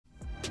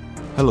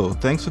Hello,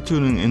 thanks for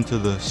tuning into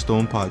the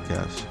Stone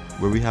Podcast,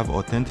 where we have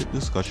authentic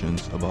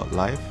discussions about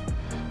life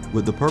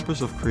with the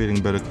purpose of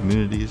creating better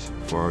communities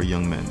for our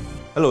young men.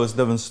 Hello, it's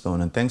Devin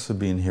Stone, and thanks for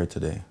being here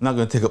today. I'm not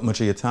going to take up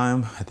much of your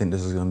time. I think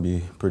this is going to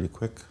be pretty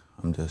quick.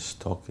 I'm just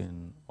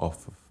talking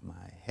off of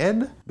my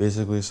head,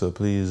 basically, so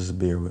please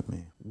bear with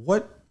me.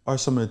 What are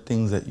some of the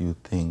things that you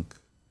think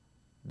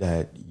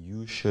that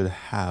you should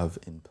have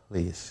in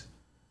place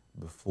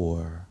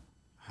before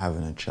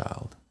having a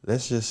child?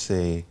 Let's just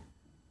say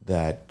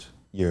that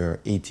you're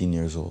 18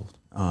 years old.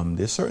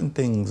 There's certain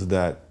things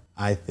that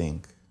I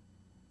think,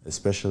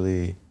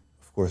 especially,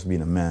 of course,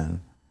 being a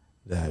man,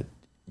 that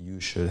you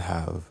should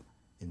have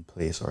in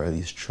place, or at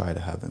least try to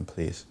have in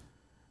place,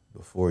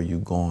 before you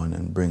go on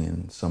and bring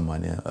in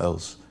someone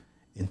else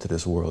into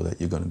this world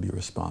that you're going to be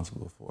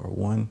responsible for.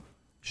 One, you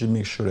should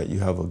make sure that you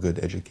have a good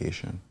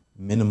education.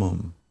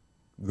 Minimum,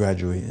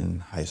 graduate in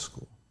high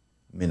school.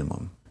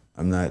 Minimum.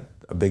 I'm not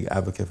a big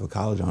advocate for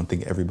college. I don't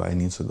think everybody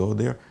needs to go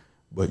there,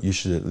 but you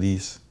should at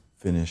least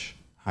finish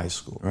high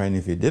school, right? And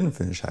if you didn't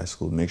finish high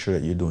school, make sure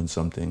that you're doing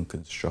something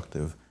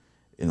constructive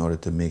in order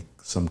to make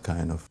some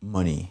kind of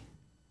money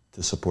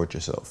to support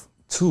yourself.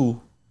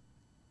 Two,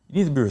 you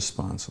need to be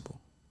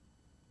responsible,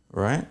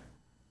 right?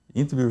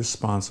 You need to be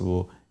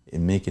responsible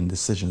in making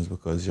decisions,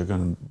 because you're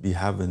going to be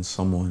having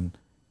someone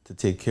to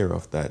take care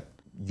of that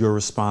you're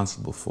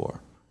responsible for.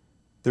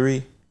 Three,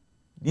 you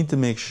need to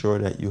make sure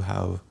that you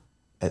have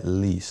at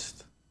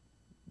least,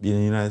 being in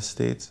the United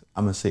States,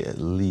 I'm going to say at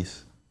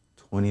least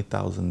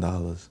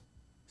 $20,000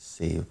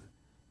 saved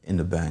in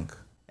the bank,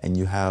 and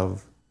you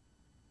have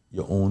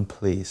your own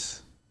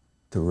place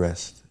to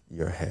rest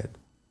your head,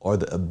 or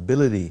the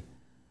ability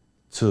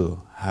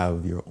to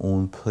have your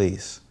own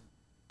place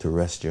to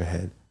rest your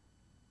head,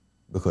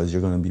 because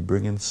you're going to be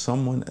bringing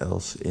someone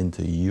else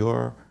into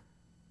your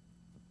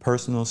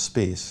personal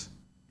space,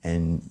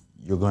 and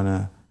you're going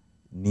to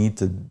need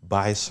to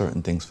buy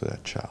certain things for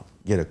that child.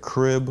 Get a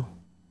crib,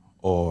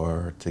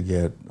 or to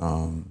get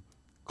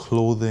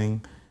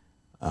clothing,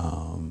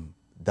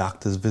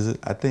 doctor's visit.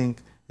 I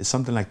think it's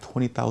something like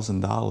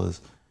 $20,000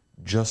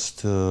 just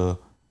to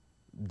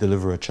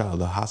deliver a child.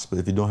 The hospital,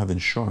 if you don't have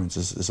insurance,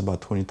 it's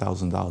about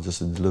 $20,000 just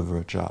to deliver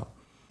a child.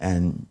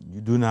 And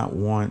you do not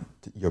want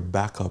your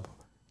backup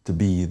to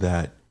be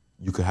that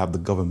you could have the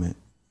government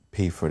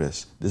pay for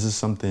this. This is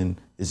something,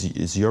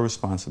 it's your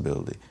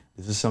responsibility.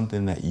 This is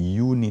something that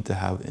you need to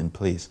have in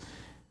place.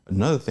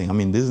 Another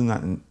thing, this is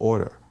not in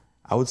order.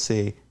 I would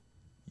say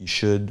you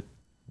should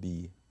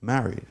be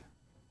married,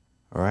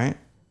 all right?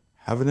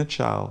 Having a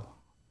child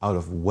out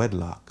of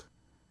wedlock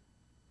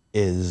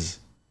is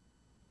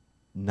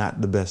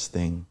not the best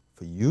thing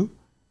for you,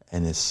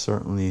 and it's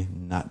certainly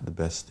not the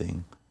best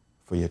thing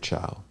for your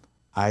child.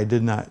 I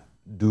did not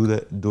do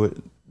it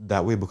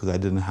that way because I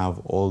didn't have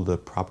all the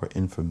proper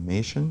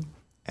information,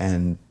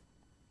 and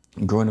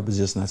growing up is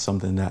just not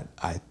something that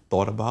I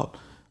thought about.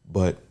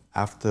 But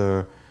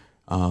after,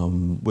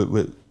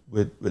 with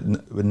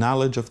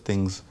knowledge of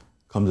things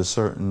comes a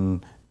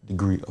certain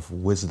degree of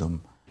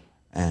wisdom,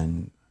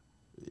 and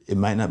it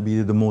might not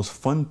be the most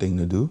fun thing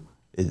to do.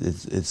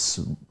 It's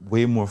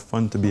way more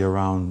fun to be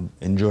around,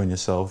 enjoying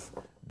yourself,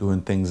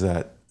 doing things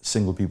that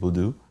single people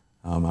do.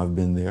 I've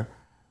been there.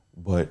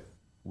 But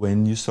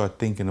when you start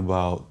thinking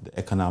about the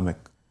economic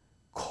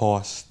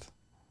cost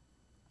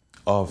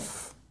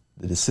of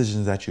the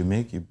decisions that you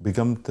make, you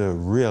become to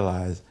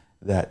realize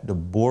that the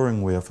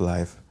boring way of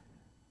life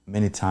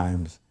many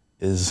times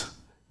is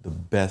the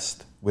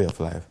best way of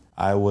life.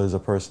 I was a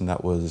person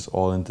that was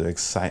all into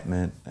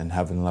excitement and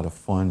having a lot of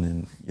fun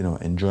and,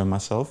 enjoying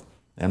myself.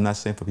 And I'm not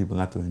saying for people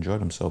not to enjoy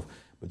themselves,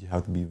 but you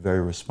have to be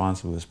very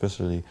responsible,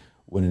 especially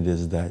when it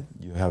is that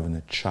you're having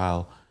a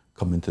child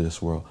come into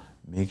this world.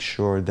 Make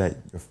sure that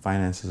your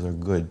finances are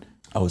good.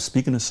 I was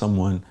speaking to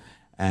someone,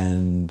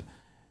 and,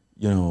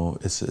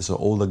 it's an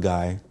older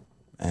guy,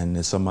 and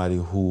it's somebody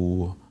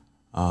who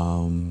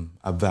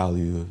I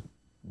value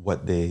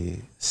what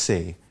they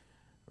say,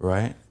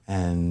 right?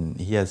 And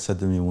he had said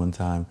to me one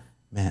time,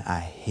 man, I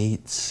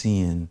hate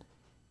seeing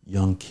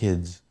young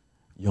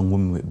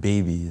women with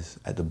babies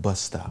at the bus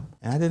stop.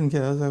 And I didn't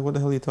get it. I was like, what the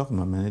hell are you talking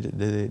about,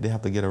 man? They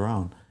have to get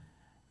around,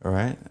 all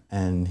right?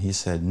 And he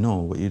said, no,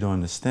 what you don't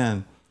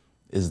understand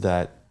is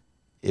that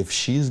if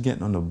she's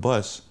getting on the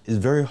bus, it's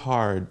very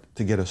hard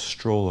to get a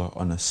stroller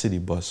on a city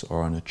bus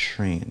or on a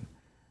train,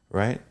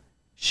 right?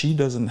 She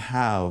doesn't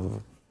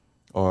have,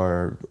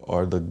 or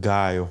the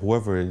guy or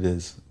whoever it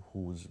is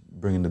who's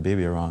bringing the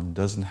baby around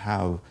doesn't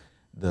have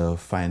the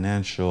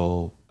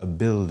financial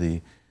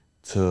ability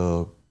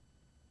to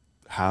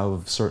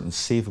have certain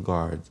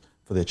safeguards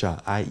for their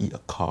child, i.e. a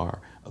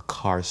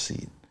car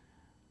seat,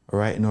 all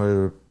right, in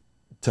order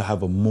to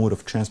have a mode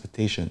of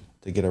transportation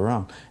to get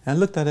around. And I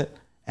looked at it,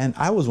 and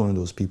I was one of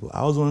those people.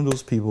 I was one of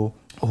those people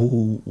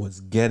who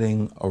was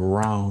getting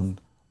around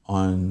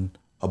on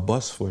a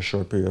bus for a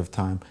short period of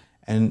time,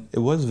 and it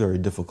was very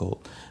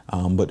difficult.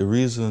 But the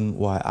reason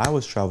why I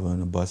was traveling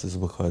on a bus is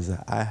because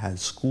I had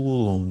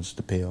school loans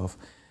to pay off,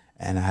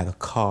 and I had a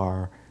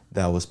car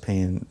that I was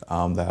paying,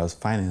 that I was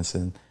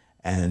financing,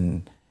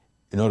 and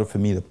in order for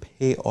me to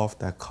pay off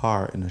that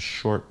car in a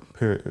short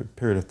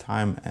period of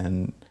time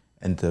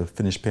and to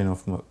finish paying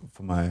off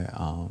for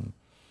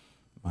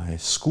my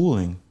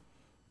schooling,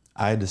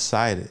 I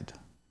decided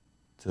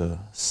to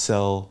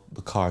sell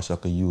the car so I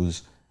could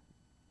use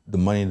the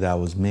money that I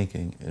was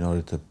making in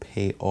order to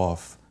pay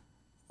off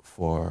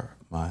for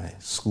my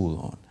school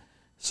loan.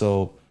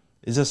 So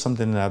it's just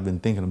something that I've been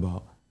thinking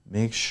about.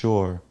 Make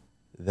sure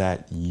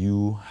that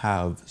you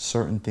have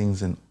certain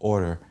things in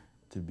order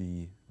to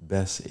be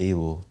best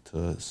able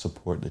to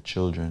support the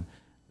children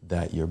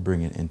that you're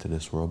bringing into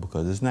this world,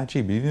 because it's not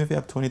cheap. Even if you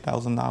have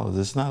 $20,000,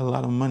 it's not a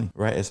lot of money,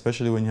 right?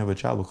 Especially when you have a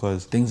child,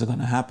 because things are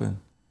gonna happen,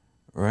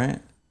 right?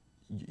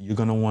 You're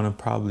gonna wanna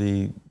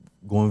probably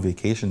go on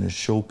vacation and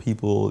show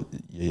people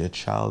your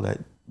child that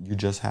you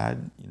just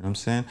had, you know what I'm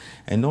saying?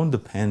 And don't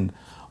depend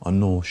on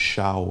no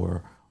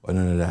shower or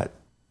none of that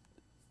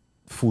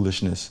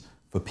foolishness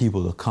for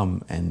people to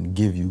come and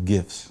give you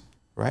gifts,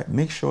 right?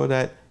 Make sure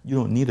that you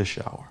don't need a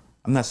shower.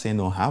 I'm not saying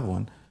don't have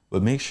one,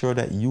 but make sure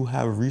that you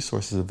have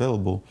resources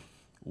available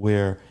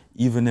where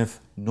even if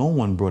no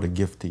one brought a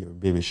gift to your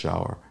baby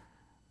shower,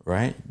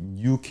 right,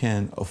 you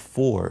can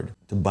afford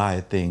to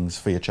buy things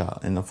for your child.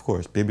 And of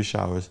course, baby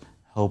showers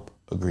help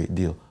a great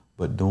deal,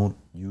 but don't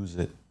use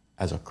it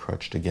as a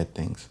crutch to get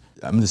things.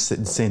 I'm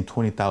just saying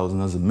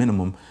 20,000 as a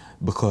minimum,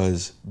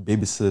 because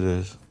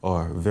babysitters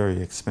are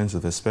very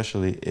expensive,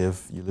 especially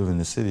if you live in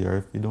the city or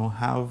if you don't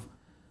have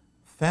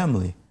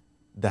family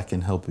that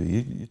can help you.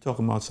 You're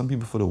talking about some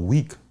people for the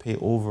week pay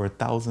over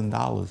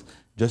 $1,000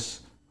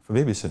 just for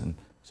babysitting.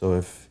 So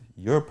if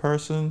you're a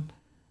person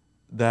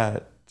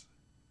that,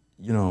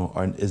 you know,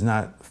 is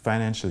not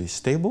financially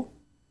stable,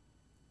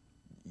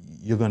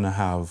 you're gonna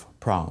have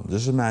problems.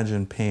 Just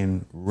imagine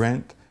paying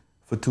rent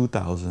for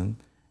 $2,000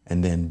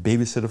 and then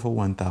babysitter for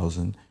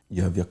 $1,000.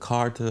 You have your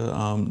car to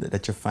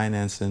that you're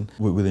financing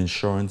with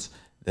insurance.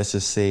 Let's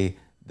just say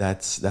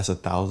that's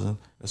 $1,000.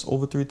 That's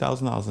over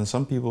 $3,000, and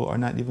some people are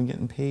not even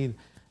getting paid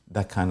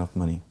that kind of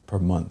money per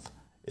month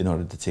in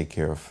order to take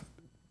care of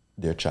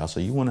their child. So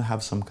you want to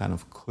have some kind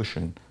of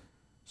cushion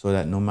so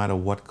that no matter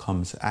what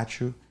comes at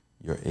you,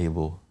 you're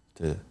able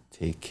to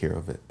take care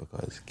of it,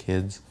 because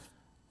kids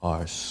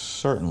are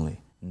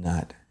certainly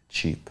not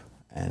cheap.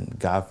 And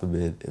God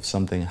forbid if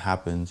something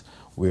happens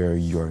where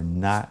you're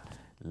not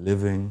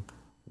living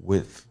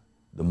with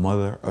the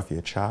mother of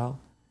your child,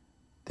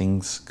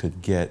 things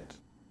could get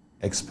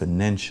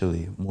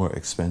exponentially more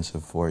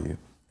expensive for you,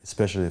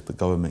 especially if the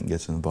government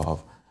gets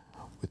involved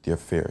with your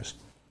affairs.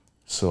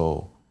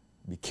 So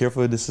be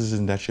careful of the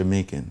decision that you're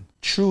making.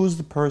 Choose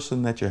the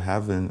person that you're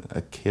having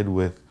a kid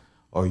with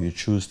or you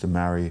choose to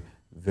marry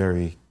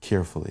very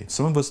carefully.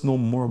 Some of us know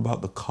more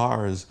about the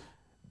cars,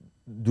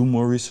 do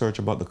more research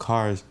about the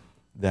cars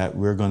that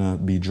we're gonna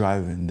be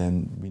driving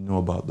than we know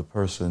about the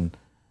person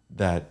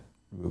that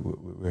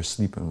we're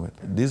sleeping with.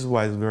 This is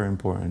why it's very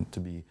important to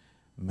be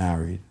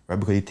married, right?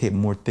 Because you take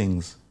more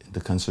things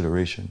into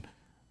consideration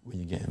when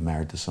you're getting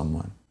married to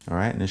someone, all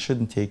right? And it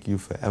shouldn't take you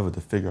forever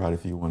to figure out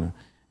if you wanna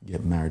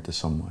get married to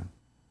someone,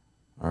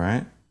 all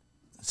right?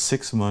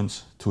 6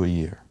 months to a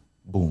year,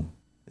 boom.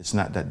 It's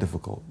not that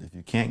difficult. If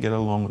you can't get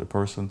along with a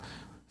person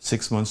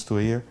 6 months to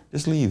a year,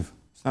 just leave.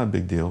 It's not a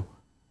big deal,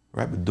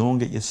 right? But don't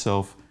get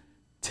yourself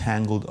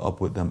tangled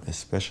up with them,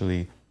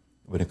 especially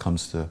when it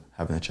comes to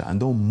having a child. And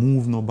don't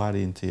move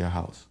nobody into your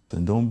house.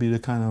 And don't be the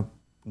kind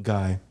of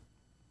guy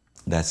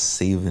that's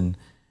saving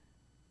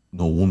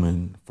no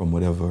woman from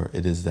whatever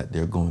it is that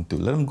they're going through.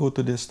 Let them go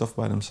through their stuff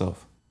by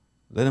themselves.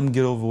 Let them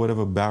get over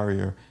whatever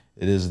barrier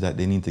it is that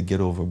they need to get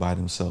over by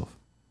themselves.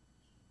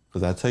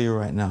 Because I tell you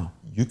right now,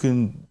 you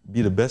can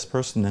be the best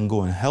person and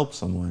go and help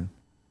someone,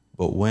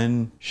 but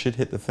when shit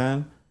hit the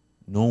fan,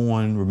 no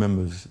one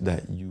remembers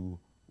that you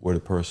were the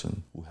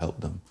person who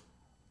helped them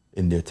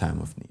in their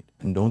time of need.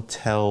 And don't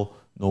tell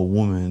no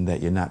woman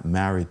that you're not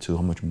married to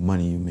how much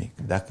money you make.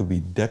 That could be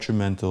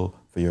detrimental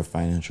for your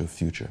financial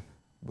future,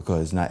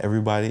 because not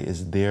everybody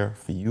is there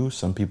for you.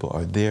 Some people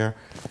are there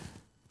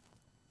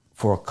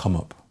for a come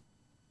up.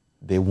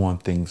 They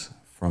want things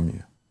from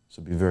you.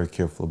 So be very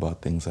careful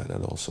about things like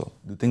that also.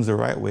 Do things the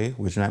right way,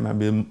 which might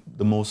be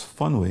the most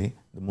fun way,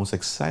 the most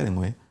exciting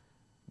way,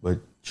 but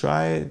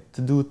try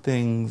to do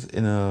things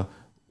in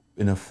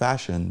a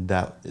fashion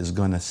that is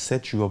gonna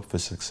set you up for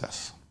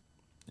success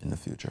in the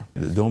future.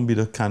 Don't be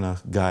the kind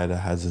of guy that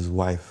has his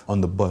wife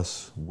on the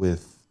bus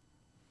with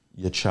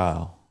your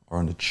child or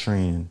on the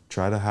train.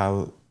 Try to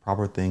have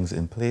proper things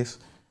in place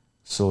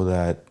so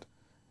that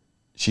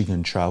she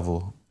can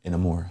travel in a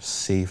more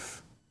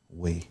safe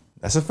way.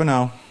 That's it for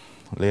now.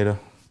 Later.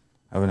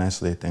 Have a nice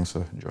day. Thanks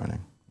for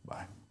joining.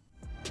 Bye.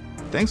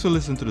 Thanks for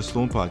listening to the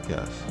Stone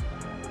Podcast.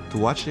 To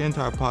watch the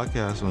entire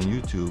podcast on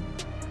YouTube,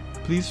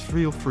 please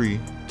feel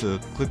free to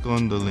click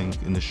on the link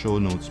in the show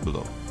notes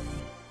below.